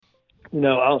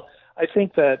I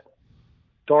think that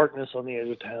Darkness on the Edge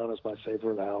of Town is my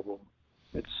favorite album.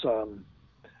 It's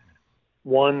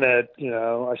one that,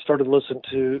 I started listening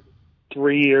to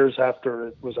 3 years after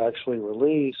it was actually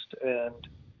released, and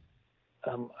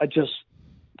I just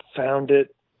found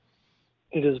it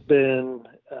has been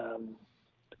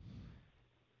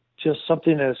just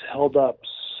something that has held up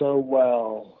so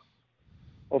well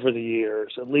over the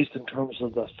years, at least in terms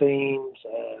of the themes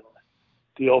and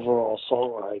the overall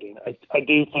songwriting. I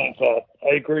do think that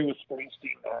I agree with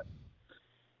Springsteen that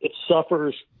it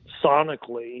suffers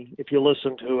sonically if you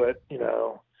listen to it,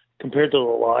 compared to the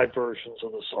live versions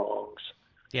of the songs.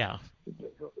 Yeah.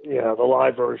 Yeah, the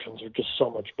live versions are just so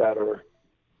much better.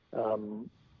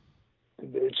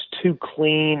 It's too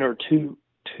clean or too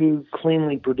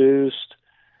cleanly produced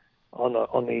on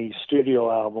the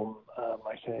studio album,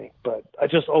 I think. But I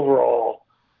just overall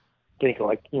think,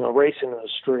 Racing in the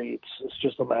Streets is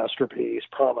just a masterpiece.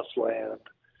 Promised Land.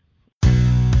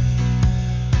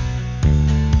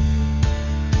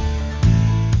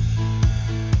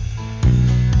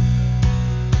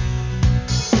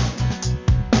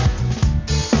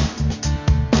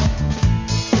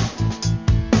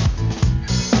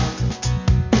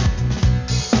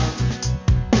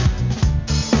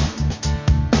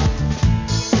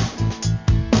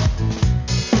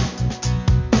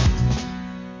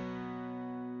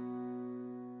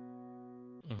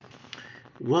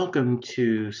 Welcome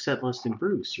to Setlist and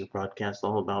Bruce, your podcast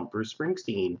all about Bruce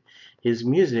Springsteen, his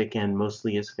music, and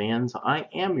mostly his fans. I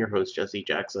am your host, Jesse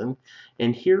Jackson,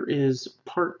 and here is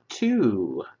part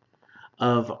 2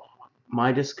 of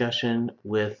my discussion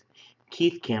with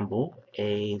Keith Campbell,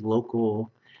 a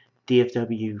local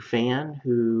DFW fan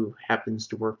who happens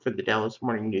to work for the Dallas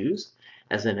Morning News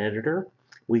as an editor.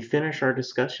 We finish our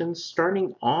discussion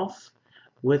starting off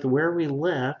with where we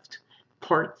left,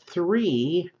 part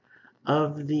 3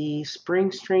 of the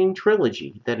Springsteen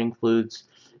trilogy that includes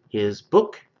his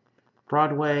book,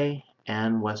 Broadway,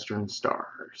 and Western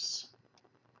Stars.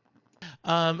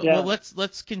 Well,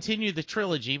 let's continue the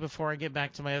trilogy before I get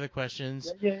back to my other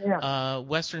questions. Yeah.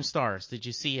 Western Stars, did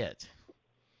you see it?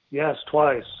 Yes,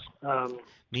 twice.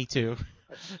 Me too.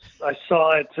 I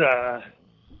saw it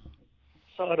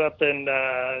up in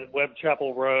Webb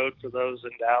Chapel Road, for those in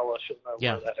Dallas who know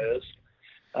where that is.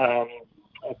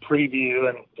 A preview,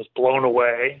 and was blown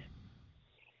away.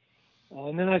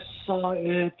 And then I saw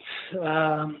it,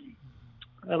 I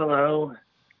don't know,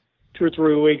 2 or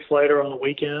 3 weeks later on the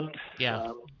weekend.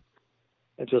 Yeah.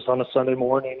 And just on a Sunday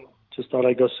morning, just thought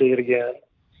I'd go see it again.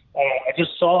 I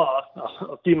just saw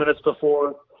a few minutes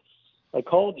before I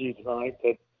called you tonight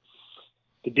that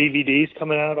the DVD's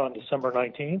coming out on December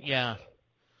 19th. Yeah.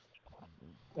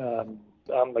 I'm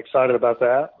excited about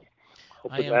that.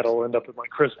 Hopefully that'll end up in my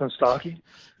Christmas stocking.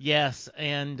 Yes,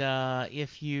 and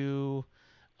if you,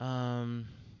 I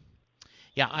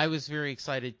was very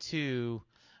excited too.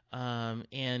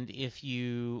 And if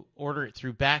you order it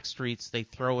through Backstreets, they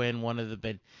throw in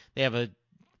they have a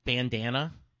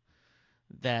bandana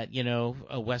that,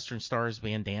 a Western Stars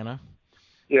bandana.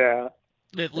 Yeah.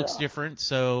 It looks different.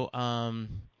 So,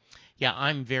 I'm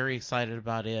very excited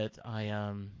about it.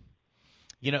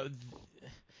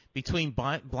 Between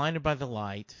Blinded by the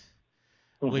Light,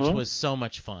 which was so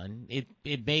much fun,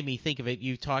 it made me think of it,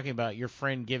 you talking about your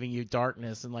friend giving you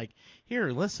Darkness, and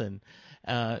here, listen,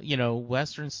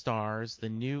 Western Stars, the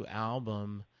new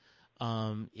album,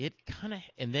 it kind of,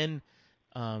 and then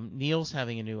Neil's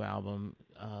having a new album,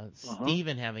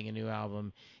 Steven having a new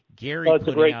album, Gary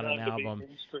putting out an album.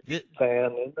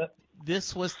 Fan, isn't it?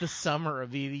 This was the summer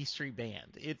of the E Street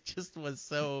Band. It just was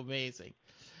so amazing.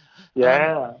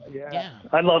 Yeah.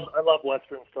 I love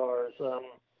Western Stars.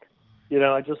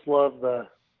 I just love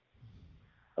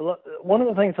one of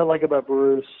the things I like about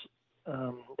Bruce,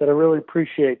 that I really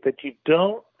appreciate that you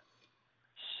don't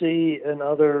see in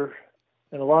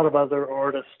a lot of other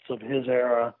artists of his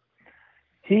era.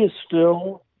 He is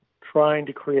still trying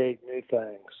to create new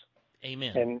things.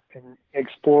 Amen. And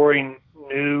exploring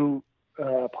new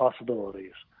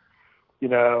possibilities. You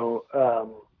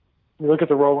look at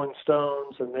the Rolling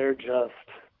Stones, and they're just,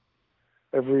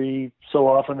 every so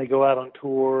often they go out on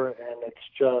tour, and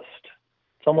it's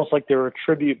almost like they're a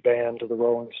tribute band to the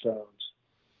Rolling Stones.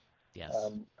 Yes.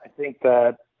 I think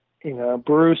that,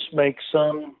 Bruce makes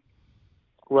some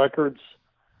records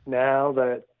now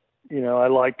that, I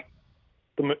like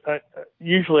them.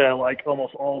 Usually I like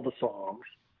almost all the songs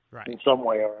in some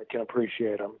way, or I can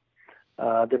appreciate them.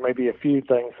 There may be a few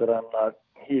things that I'm not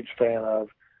a huge fan of,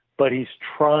 but he's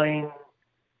trying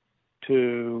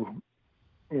to,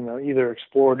 either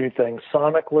explore new things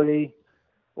sonically,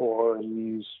 or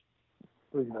he's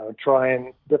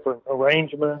trying different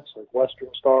arrangements, like Western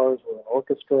Stars with an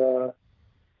orchestra,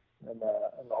 and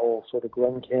the whole sort of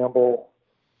Glenn Campbell,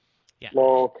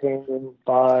 Laurel Canyon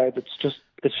vibe. It's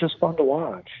just fun to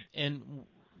watch. And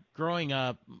growing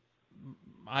up,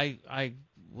 I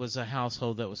was a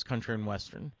household that was country and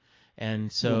western,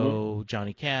 and so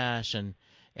Johnny Cash and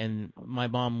my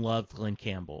mom loved Glenn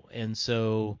Campbell, and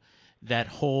so that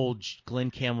whole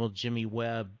Glenn Campbell, Jimmy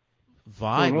Webb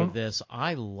vibe of this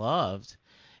I loved,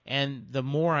 and the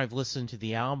more I've listened to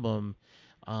the album,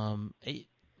 one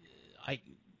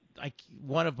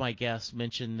of my guests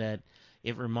mentioned that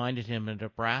it reminded him of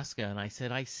Nebraska, and I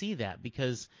said I see that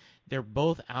because they're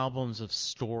both albums of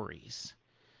stories,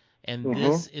 and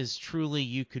this is truly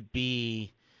you could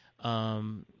be,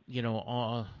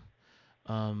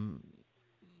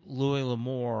 Louis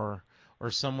L'Amour or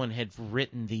someone had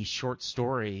written these short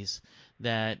stories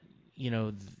that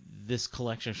this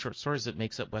collection of short stories that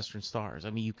makes up Western Stars. I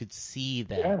mean, you could see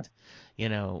that,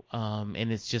 and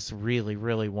it's just really,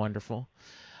 really wonderful.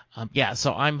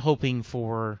 So I'm hoping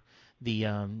for the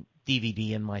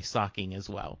DVD in my stocking as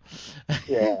well.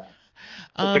 Yeah,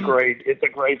 it's a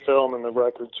great film, and the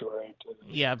record's great.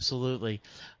 Yeah, absolutely.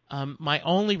 My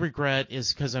only regret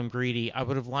is because I'm greedy. I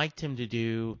would have liked him to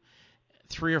do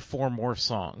 3 or 4 more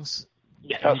songs.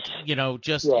 Yes.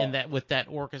 In that with that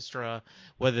orchestra,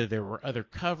 whether there were other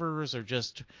covers or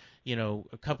just a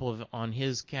couple of on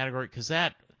his category, because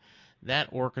that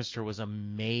orchestra was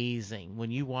amazing.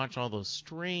 When you watch all those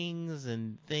strings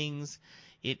and things,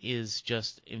 it is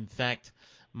just. In fact,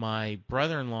 my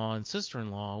brother-in-law and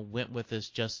sister-in-law went with us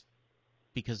just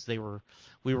because we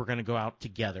were going to go out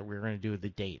together. We were going to do the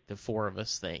date, the 4 of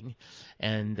us thing,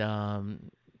 and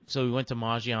so we went to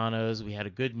Maggiano's. We had a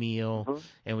good meal,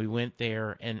 and we went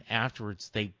there. And afterwards,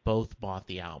 they both bought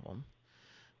the album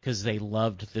because they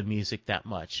loved the music that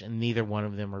much. And neither one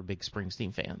of them are big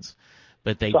Springsteen fans,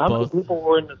 but they both. How many people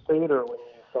were in the theater when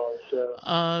you saw the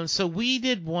show? So we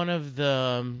did one of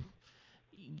the,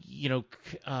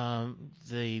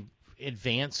 the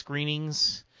advanced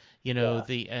screenings.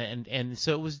 And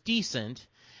so it was decent.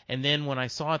 And then when I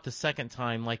saw it the second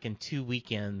time, like in 2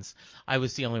 weekends, I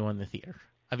was the only one in the theater.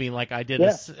 I mean, like I did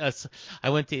I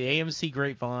went to AMC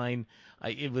Grapevine.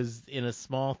 It was in a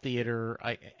small theater,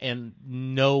 and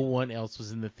no one else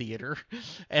was in the theater,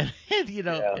 and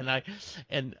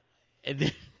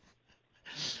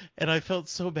I felt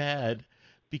so bad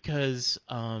because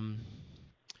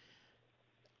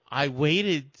I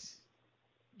waited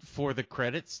for the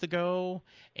credits to go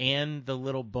and the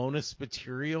little bonus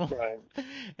material. Right.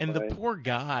 And the poor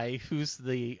guy who's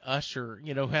the usher,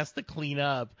 has to clean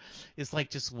up, is like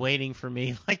just waiting for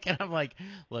me. And I'm like,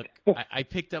 look, I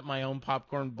picked up my own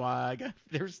popcorn bag.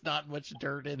 There's not much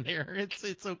dirt in there.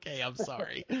 It's okay. I'm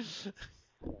sorry.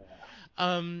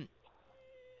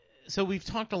 So we've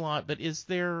talked a lot, but is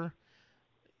there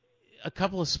a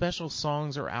couple of special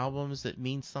songs or albums that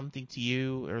mean something to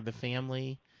you or the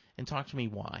family? And talk to me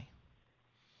why.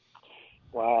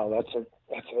 Wow, that's a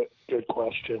good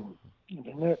question. I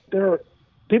mean, there are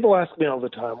people ask me all the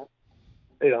time.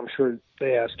 I'm sure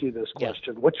they ask you this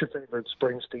question: what's your favorite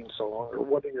Springsteen song, or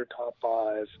what are your top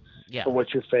 5, or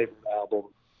what's your favorite album?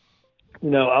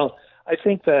 I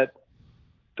think that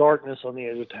 "Darkness on the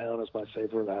Edge of Town" is my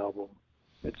favorite album.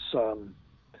 It's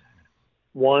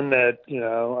one that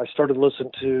I started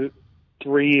listening to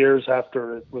 3 years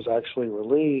after it was actually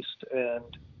released,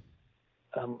 and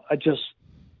I just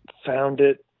found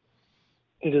it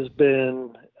has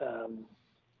been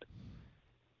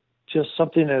just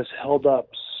something that has held up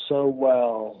so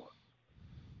well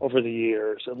over the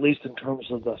years, at least in terms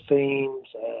of the themes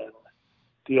and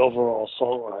the overall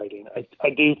songwriting. I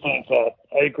do think that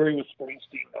I agree with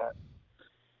Springsteen that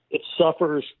it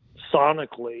suffers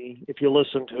sonically if you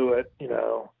listen to it,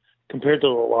 compared to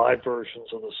the live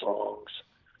versions of the songs.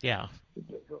 Yeah.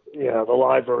 Yeah, the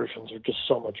live versions are just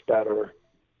so much better.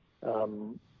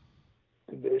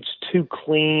 It's too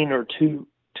clean or too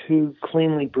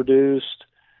cleanly produced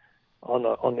on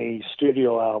the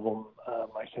studio album,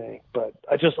 I think. But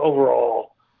I just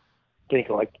overall think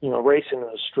Racing in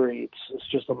the Streets is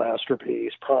just a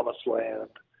masterpiece. Promised Land,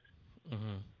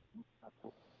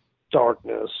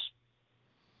 Darkness,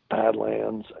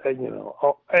 Badlands,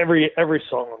 every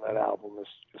song on that album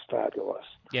is fabulous.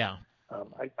 Yeah.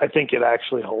 I think it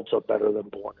actually holds up better than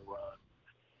Born to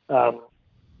Run.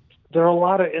 There are a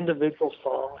lot of individual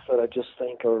songs that I just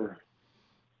think are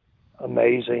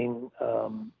amazing,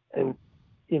 and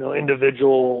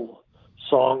individual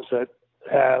songs that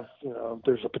have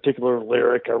there's a particular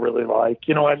lyric I really like.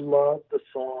 I love the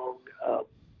song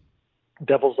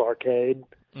 "Devil's Arcade."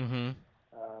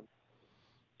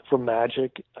 for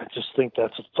Magic. I just think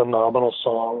that's a phenomenal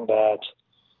song that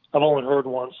I've only heard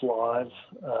once live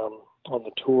on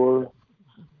the tour.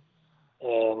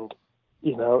 And,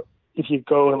 you know, if you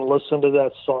go and listen to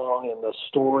that song and the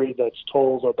story that's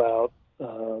told about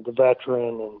the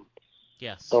veteran, and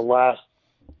Yes. the last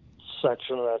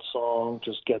section of that song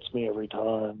just gets me every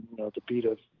time. You know, the beat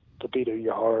of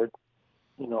your heart,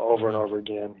 you know, over and over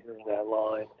again, hearing that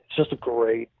line. It's just a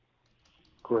great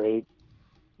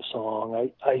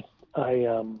song. I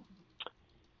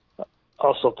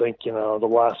also think, you know, the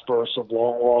last verse of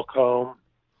Long Walk Home.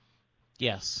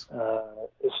 Yes.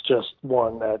 It's just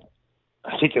one that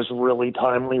I think is really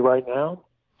timely right now.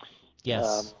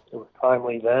 Yes. It was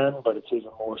timely then, but it's even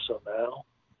more so now.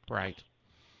 Right.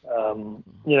 You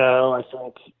know, I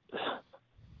think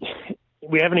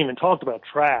we haven't even talked about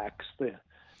Tracks.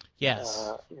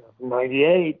 Yes. You know,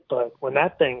 98, but when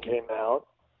that thing came out,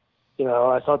 you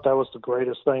know, I thought that was the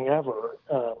greatest thing ever.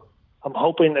 I'm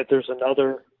hoping that there's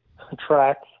another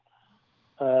Tracks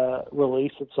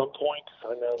release at some point.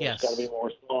 I know there's got to be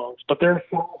more songs, but there are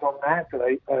songs on that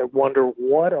I wonder,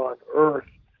 what on earth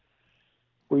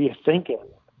were you thinking?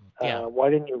 Why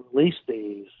didn't you release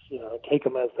these? You know, take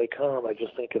them as they come. I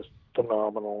just think it's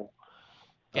phenomenal.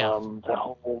 Yeah. That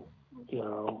whole, you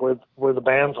know, where the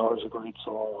bands are is a great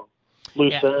song.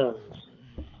 Loose Ends.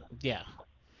 Yeah.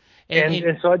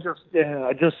 And so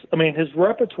I mean, his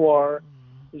repertoire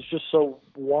is just so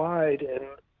wide, and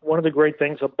one of the great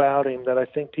things about him that I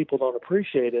think people don't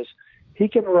appreciate is he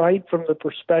can write from the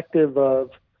perspective of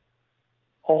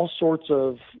all sorts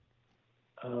of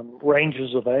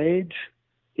ranges of age.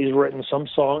 He's written some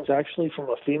songs actually from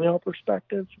a female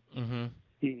perspective. Mm-hmm.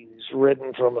 He's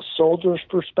written from a soldier's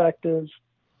perspective.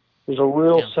 There's a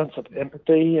real sense of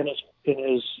empathy in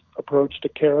his approach to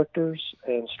characters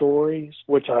and stories,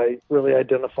 which I really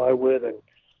identify with. And,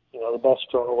 you know, the best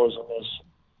journalism is,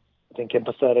 I think,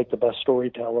 empathetic. The best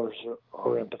storytellers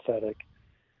are empathetic.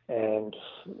 And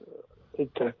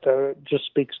it just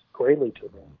speaks greatly to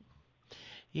me.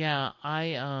 Yeah,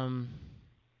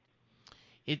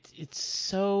 it's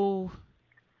so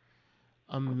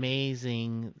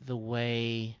amazing the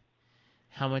way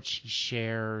how much he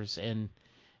shares and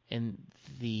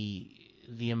the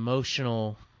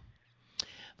emotional,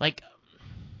 like,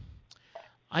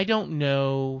 I don't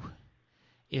know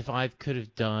if I could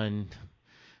have done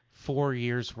 4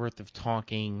 years worth of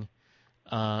talking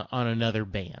on another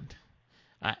band.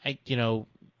 I you know,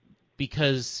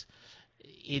 because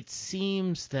it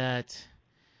seems that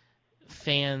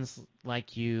fans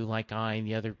like you, like I, and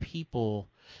the other people,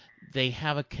 they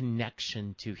have a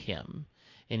connection to him,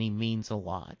 and he means a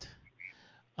lot.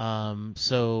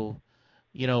 So,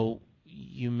 you know,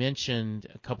 you mentioned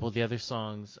a couple of the other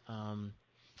songs.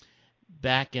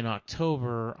 Back in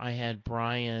October, I had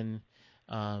Brian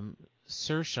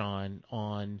Sershon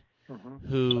on,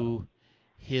 who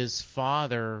his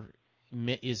father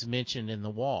is mentioned in The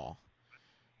Wall.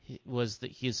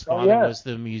 His father was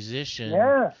the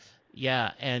musician.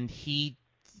 Yeah, and he,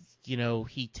 you know,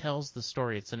 he tells the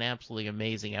story. It's an absolutely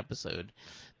amazing episode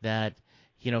that,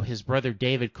 you know, his brother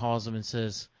David calls him and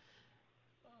says,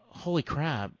 "Holy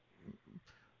crap,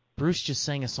 Bruce just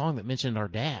sang a song that mentioned our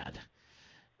dad."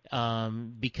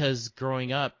 Because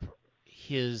growing up,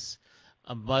 his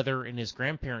mother and his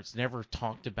grandparents never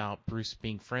talked about Bruce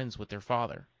being friends with their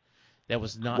father. That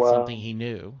was not something he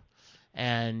knew.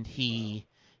 And he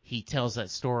tells that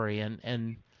story.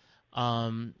 And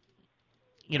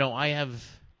you know, I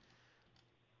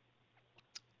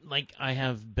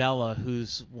have Bella,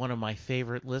 who's one of my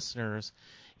favorite listeners,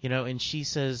 you know, and she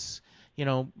says, you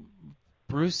know,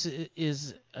 Bruce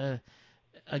is a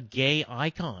gay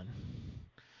icon.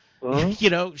 You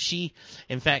know, she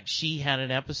had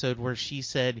an episode where she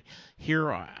said,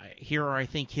 here are, I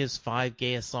think, his 5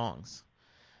 gayest songs.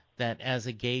 That as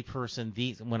a gay person,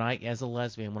 as a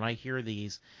lesbian, when I hear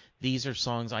these are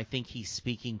songs I think he's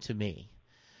speaking to me.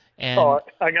 And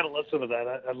I got to listen to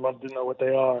that. I'd love to know what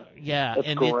they are. Yeah,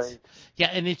 that's great.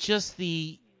 It's just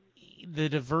the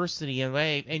diversity in a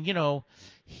way, and you know,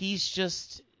 he's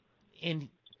just in.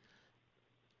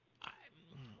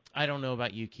 I don't know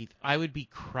about you, Keith. I would be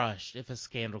crushed if a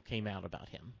scandal came out about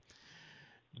him,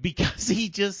 because he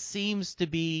just seems to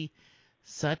be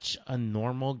such a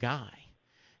normal guy.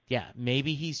 Yeah,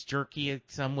 maybe he's jerky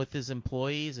some with his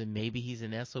employees, and maybe he's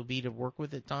an SOB to work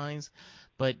with at times,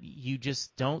 but you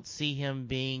just don't see him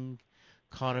being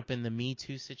caught up in the Me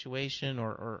Too situation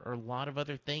or a lot of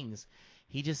other things.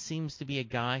 He just seems to be a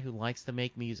guy who likes to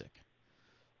make music.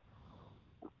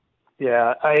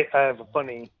 Yeah, I have a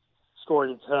funny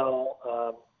story to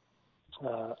tell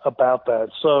about that.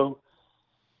 So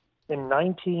in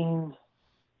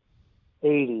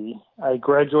 1980, I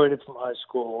graduated from high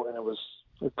school, and it was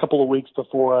a couple of weeks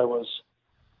before I was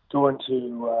going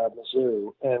to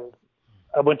Mizzou. And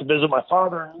I went to visit my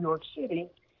father in New York City,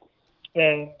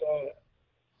 and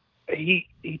he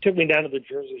took me down to the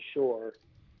Jersey Shore.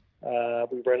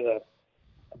 We rented a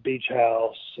beach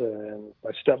house, and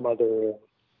my stepmother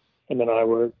and then I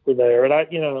were there, and I,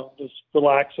 just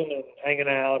relaxing and hanging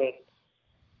out. And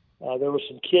there were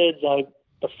some kids I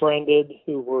befriended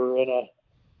who were in a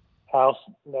house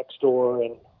next door.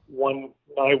 And one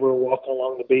night we were walking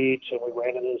along the beach, and we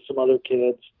ran into some other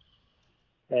kids.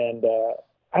 And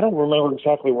I don't remember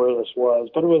exactly where this was,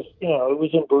 but it was, it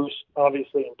was in Bruce,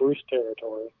 obviously in Bruce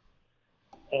territory.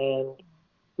 And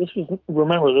this is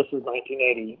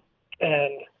 1980,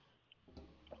 and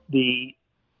the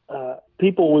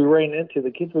people we ran into,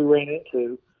 the kids we ran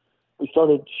into, we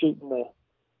started shooting the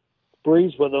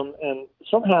breeze with them, and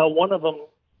somehow one of them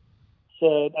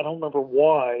said, I don't remember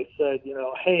why, said,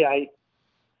 hey,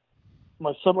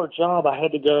 my summer job, I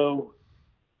had to go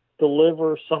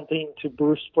deliver something to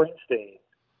Bruce Springsteen.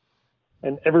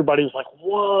 And everybody was like,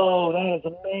 whoa, that is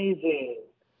amazing.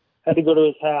 Had to go to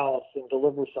his house and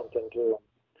deliver something to him.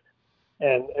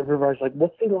 And everybody's like,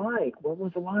 what's he like? What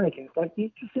was it like? And it's like,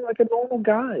 he just seemed like a normal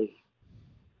guy.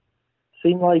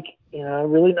 Seemed like,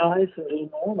 really nice and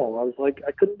just normal. I was like,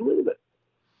 I couldn't believe it.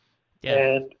 Yeah.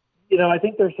 And, I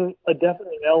think there's a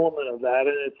definite element of that.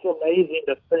 And it's amazing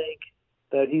to think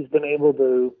that he's been able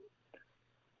to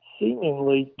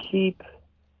seemingly keep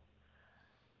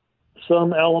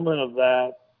some element of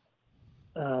that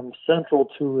central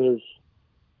to his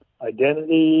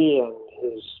identity and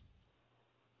his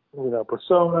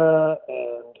persona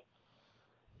and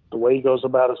the way he goes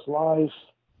about his life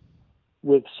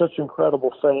with such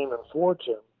incredible fame and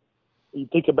fortune. You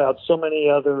think about so many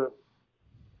other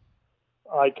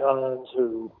icons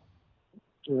who,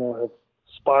 have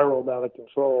spiraled out of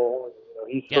control. And,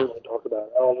 he certainly talked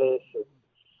about Elvis, and,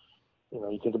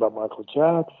 you think about Michael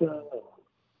Jackson,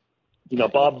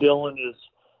 and, Bob Dylan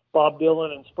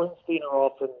and Springsteen are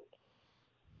often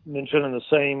mentioned in the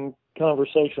same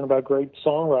conversation about great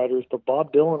songwriters, but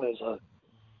Bob Dylan is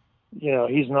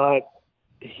he's not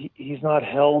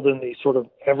held in the sort of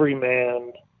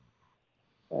everyman,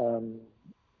 awe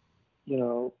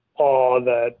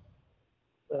that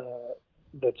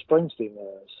Springsteen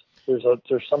is. There's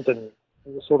something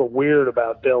sort of weird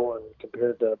about Dylan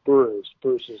compared to Bruce.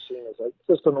 Bruce is seen as like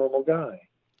just a normal guy.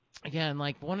 Yeah, and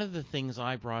like one of the things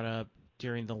I brought up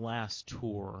during the last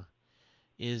tour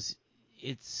is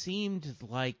it seemed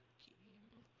like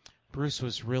Bruce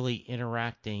was really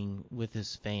interacting with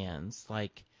his fans.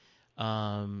 Like,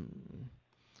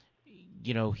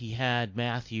 he had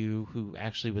Matthew, who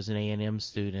actually was an A&M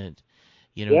student,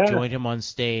 joined him on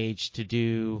stage to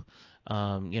do,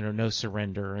 No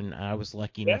Surrender, and I was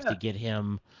lucky enough to get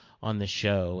him on the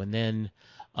show. And then,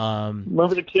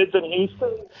 remember the kids in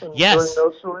Houston? Yes. During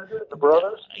No Surrender, the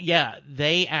brothers? Yeah,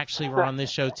 they actually were on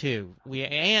this show too.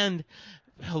 And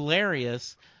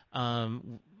hilarious,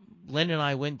 Lynn and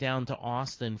I went down to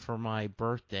Austin for my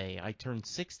birthday. I turned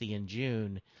 60 in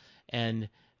June, and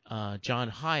John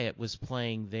Hyatt was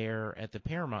playing there at the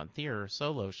Paramount Theater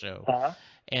solo show. Uh-huh.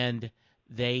 And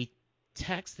they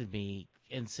texted me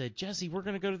and said, Jesse, we're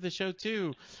going to go to the show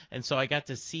too. And so I got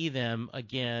to see them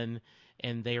again,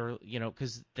 and they were,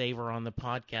 because they were on the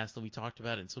podcast that we talked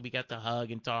about it. And so we got to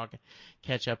hug and talk,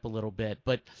 catch up a little bit.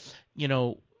 But,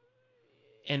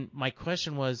 and my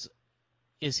question was,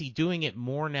 is he doing it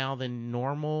more now than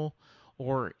normal,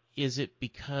 or is it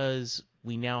because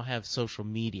we now have social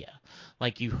media?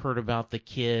 Like you heard about the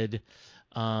kid,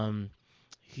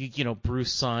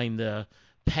 Bruce signed the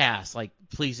pass, like,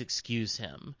 please excuse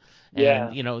him,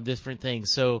 and, different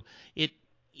things. So it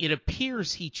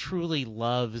appears he truly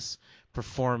loves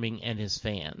performing and his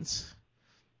fans.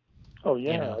 Oh,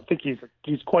 yeah. I think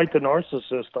he's quite the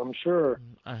narcissist, I'm sure.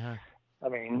 Uh-huh. I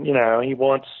mean,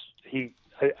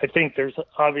 I think there's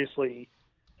obviously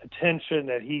attention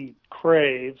that he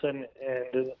craves and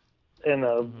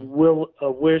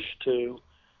a wish to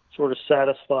sort of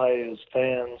satisfy his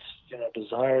fans,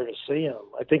 desire to see him.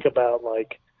 I think about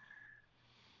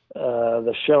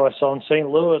the show I saw in St.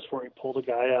 Louis where he pulled a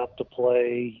guy out to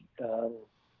play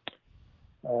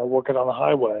Working on the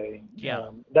Highway. Yeah.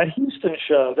 That Houston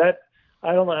show,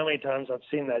 I don't know how many times I've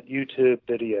seen that YouTube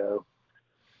video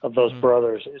of those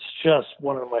brothers. It's just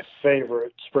one of my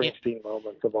favorite Springsteen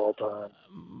moments of all time.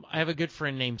 I have a good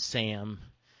friend named Sam,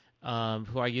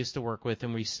 who I used to work with,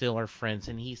 and we still are friends,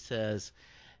 and he says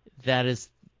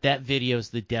that video is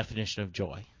the definition of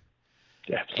joy.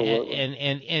 Absolutely.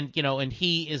 And and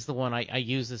he is the one, I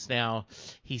use this now.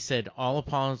 He said, all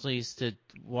apologies to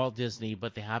Walt Disney,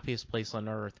 but the happiest place on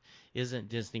earth isn't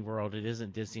Disney World, it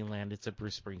isn't Disneyland, it's a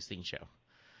Bruce Springsteen show.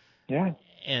 Yeah.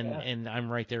 And I'm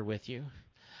right there with you.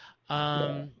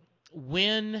 Yeah.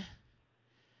 When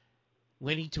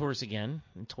he tours again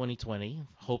in 2020,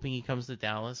 hoping he comes to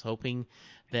Dallas, hoping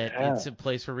that it's a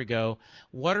place where we go,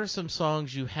 what are some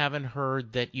songs you haven't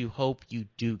heard that you hope you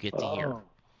do get to hear?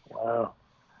 Wow.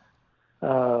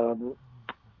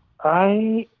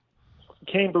 I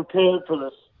came prepared for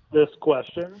this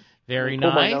question. Very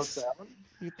Pull my nice. notes out.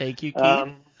 Thank you,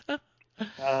 Keith.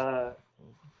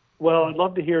 Well, I'd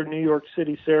love to hear New York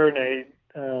City Serenade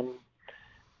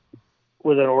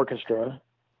with an orchestra,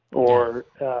 or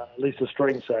at least a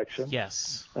string section.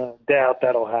 Yes. Doubt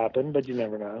that'll happen, but you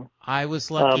never know. I was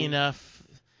lucky enough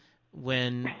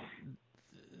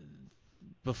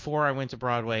before I went to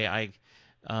Broadway,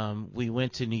 we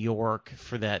went to New York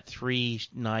for that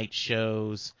 3-night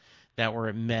shows that were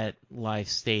at MetLife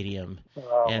Stadium,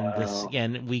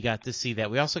 and we got to see that.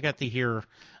 We also got to hear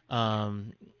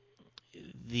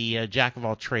the Jack of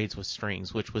All Trades with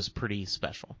strings, which was pretty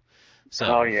special. So,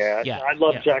 I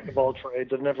love Jack of All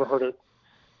Trades. I've never heard it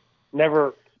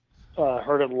live.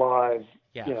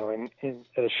 Yeah. In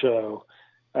at a show.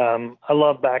 I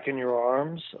love Back in Your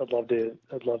Arms. I'd love to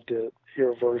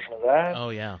hear a version of that. Oh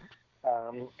yeah.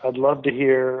 I'd love to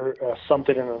hear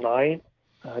Something in the Night.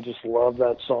 I just love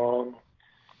that song,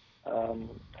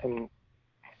 and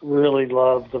really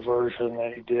love the version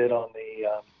that he did on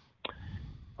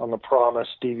the Promise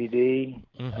DVD.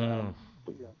 Mm-hmm.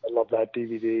 I love that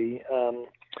DVD.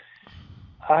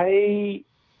 I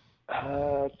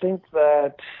think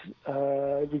that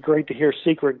it'd be great to hear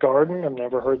Secret Garden. I've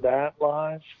never heard that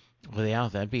live. Well, yeah,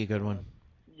 that'd be a good one.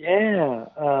 Yeah.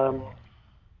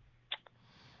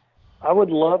 I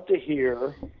would love to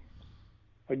hear,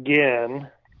 again,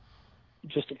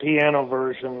 just a piano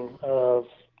version of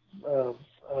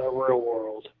Real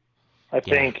World. I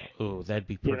think. Oh, that'd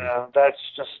be pretty. That's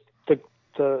just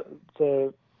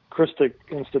the Christic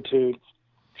Institute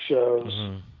shows.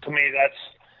 Mm-hmm. To me,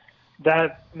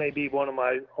 that may be one of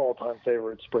my all-time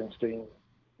favorite Springsteen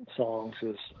songs.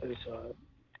 Is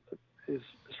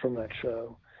from that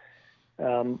show.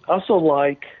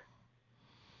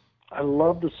 I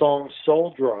love the song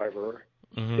Soul Driver.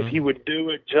 Mm-hmm. If he would do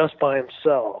it just by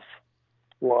himself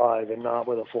live and not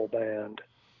with a full band,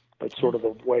 but sort of the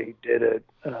way he did it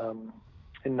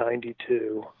in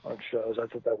 '92 on shows, I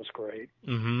thought that was great.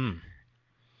 Mm-hmm.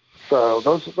 So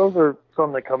those are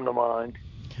some that come to mind.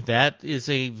 That is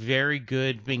a very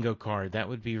good bingo card. That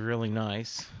would be really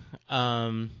nice.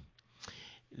 All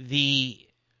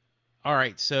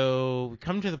right, so we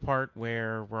come to the part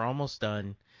where we're almost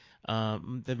done.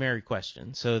 The Mary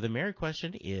question. So the Mary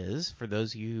question is, for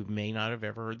those of you who may not have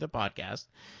ever heard the podcast,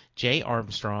 Jay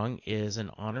Armstrong is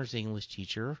an honors English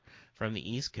teacher from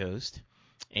the East Coast,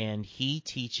 and he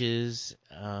teaches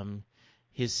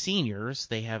his seniors.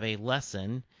 They have a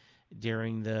lesson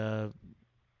during their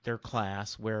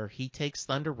class where he takes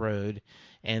Thunder Road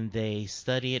and they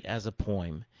study it as a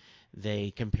poem.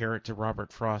 They compare it to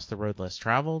Robert Frost, The Road Less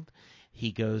Traveled.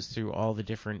 He goes through all the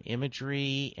different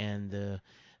imagery and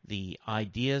the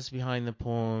ideas behind the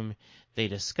poem. They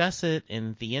discuss it,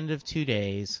 and at the end of 2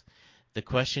 days, the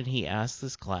question he asks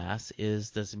this class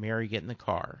is, does Mary get in the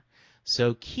car?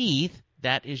 So, Keith,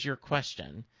 that is your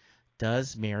question.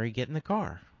 Does Mary get in the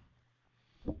car?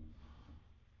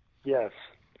 Yes,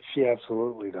 she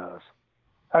absolutely does.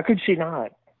 How could she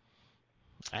not?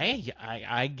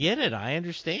 I get it. I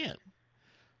understand.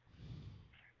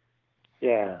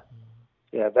 Yeah.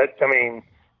 That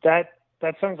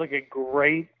sounds like a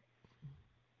great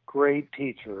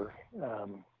teacher,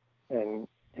 and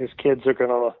his kids are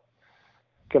gonna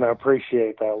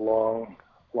appreciate that long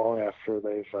after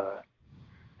they've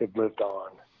lived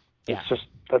on. Yeah.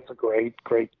 That's a great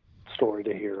story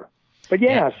to hear. But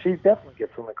she definitely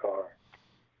gets in the car.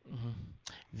 Mm-hmm.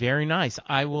 Very nice.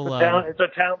 I will. It's a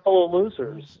town full of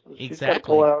losers. Exactly. She's got to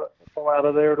pull out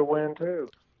of there to win too.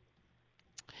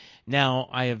 Now,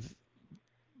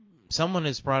 someone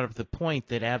has brought up the point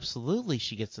that absolutely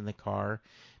she gets in the car,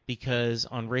 because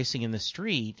on Racing in the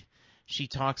Street, she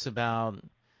talks about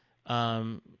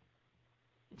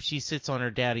she sits on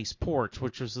her daddy's porch,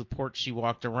 which was the porch she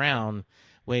walked around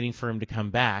waiting for him to come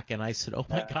back. And I said, oh,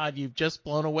 my God, you've just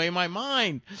blown away my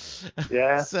mind.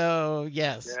 Yeah. So,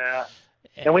 yes. Yeah.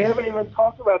 And we haven't even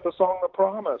talked about the song The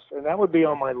Promise, and that would be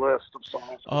on my list of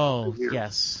songs. Oh,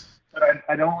 yes. But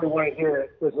I'd only want to hear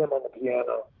it with him on the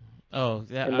piano. Oh,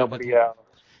 and nobody else.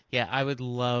 Yeah, I would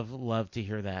love to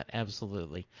hear that.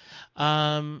 Absolutely.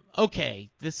 Okay,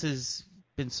 this is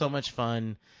been so much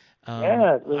fun.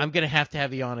 Yeah, I'm going to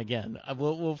have you on again.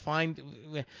 We'll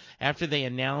find after they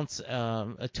announce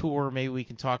a tour, maybe we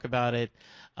can talk about it.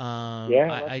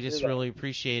 I just really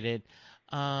appreciate it.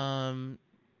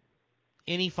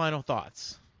 Any final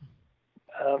thoughts?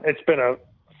 It's been a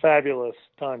fabulous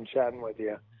time chatting with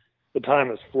you. The time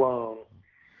has flown.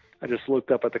 I just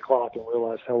looked up at the clock and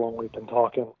realized how long we've been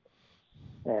talking.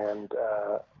 And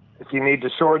if you need to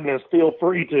shorten this, feel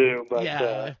free to. But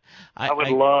yeah, I would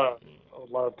love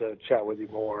to chat with you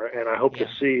more, and I hope to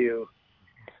see you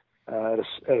at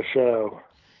a show.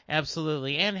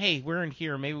 Absolutely. And hey, we're in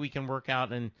here. Maybe we can work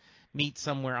out and meet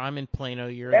somewhere. I'm in Plano.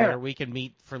 You're there. We can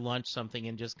meet for lunch, something,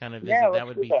 and just kind of visit. That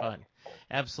would be fun.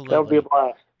 Absolutely. That would be a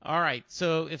blast. All right.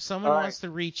 So if someone wants to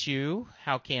reach you,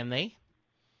 how can they?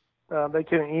 They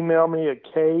can email me at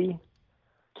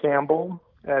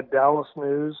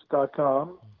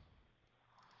kcampbell@dallasnews.com.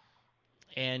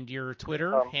 And your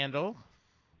Twitter handle?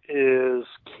 Is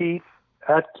Keith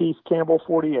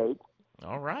 @KeithCampbell48.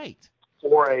 All right.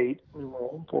 48.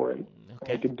 Okay.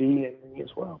 Make a D in me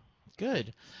as well.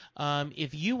 Good.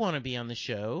 If you want to be on the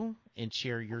show and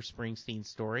share your Springsteen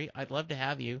story, I'd love to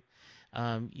have you.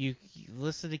 You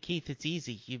listen to Keith. It's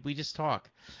easy. We just talk.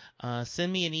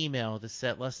 Send me an email to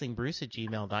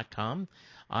setlestingbruce@gmail.com.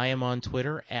 I am on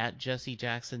Twitter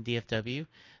 @JesseJacksonDFW.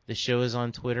 The show is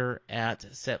on Twitter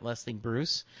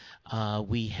 @SetListingBruce.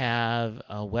 We have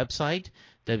a website,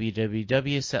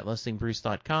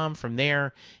 www.setlistingbruce.com. From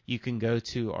there, you can go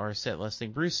to our Set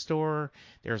Listing Bruce store.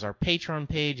 There's our Patreon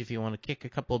page if you want to kick a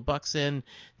couple of bucks in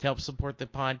to help support the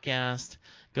podcast.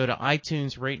 Go to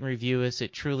iTunes, rate and review us.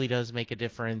 It truly does make a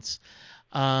difference.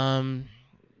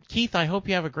 Keith, I hope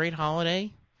you have a great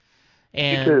holiday.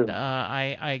 And you too.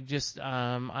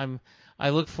 I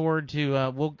look forward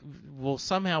to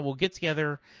we'll get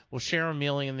together, we'll share a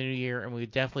meal in the new year, and we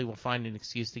definitely will find an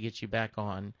excuse to get you back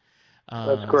on.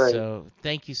 That's great. So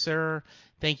thank you, sir.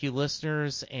 Thank you,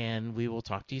 listeners, and we will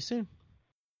talk to you soon.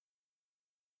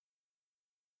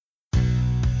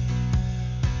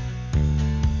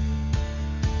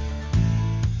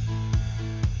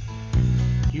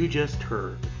 You just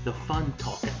heard the fun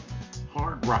talking,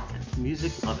 hard rocking,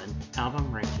 music loving,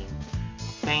 album ranking,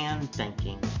 fan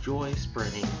thinking, joy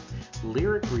spreading,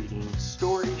 lyric reading,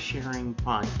 story sharing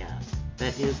podcast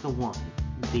that is the one,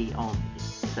 the only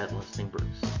Set Listing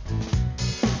Bruce.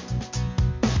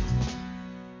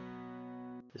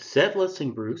 Set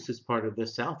Listing Bruce is part of the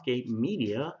Southgate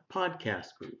Media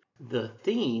podcast group. The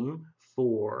theme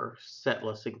for Set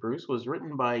Listing Bruce was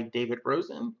written by David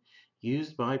Rosen,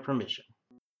 used by permission.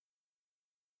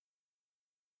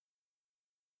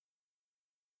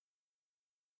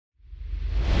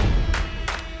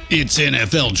 It's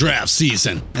NFL draft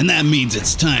season, and that means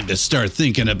it's time to start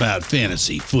thinking about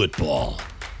fantasy football.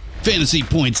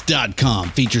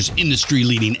 FantasyPoints.com features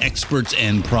industry-leading experts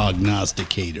and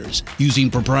prognosticators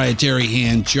using proprietary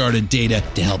hand-charted data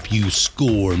to help you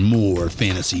score more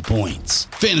fantasy points.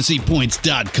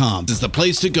 FantasyPoints.com is the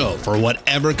place to go for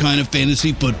whatever kind of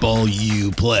fantasy football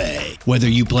you play. Whether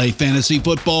you play fantasy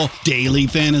football, daily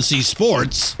fantasy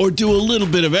sports, or do a little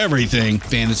bit of everything,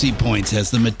 Fantasy Points has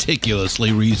the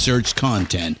meticulously researched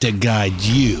content to guide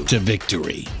you to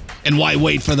victory. And why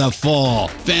wait for the fall?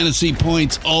 Fantasy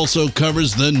Points also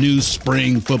covers the new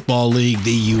spring football league,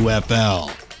 the UFL.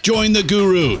 Join the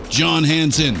guru, John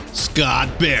Hansen,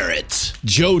 Scott Barrett,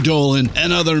 Joe Dolan,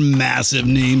 and other massive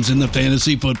names in the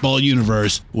fantasy football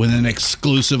universe with an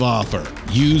exclusive offer.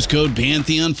 Use code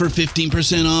Pantheon for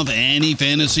 15% off any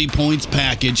Fantasy Points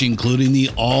package, including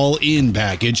the all-in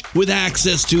package, with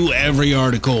access to every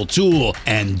article, tool,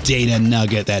 and data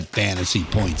nugget that Fantasy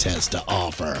Points has to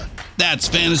offer. That's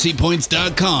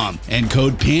FantasyPoints.com and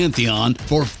code Pantheon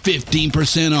for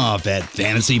 15% off at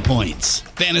Fantasy Points.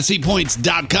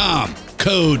 FantasyPoints.com,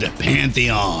 code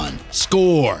Pantheon.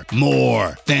 Score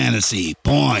more fantasy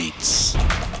points.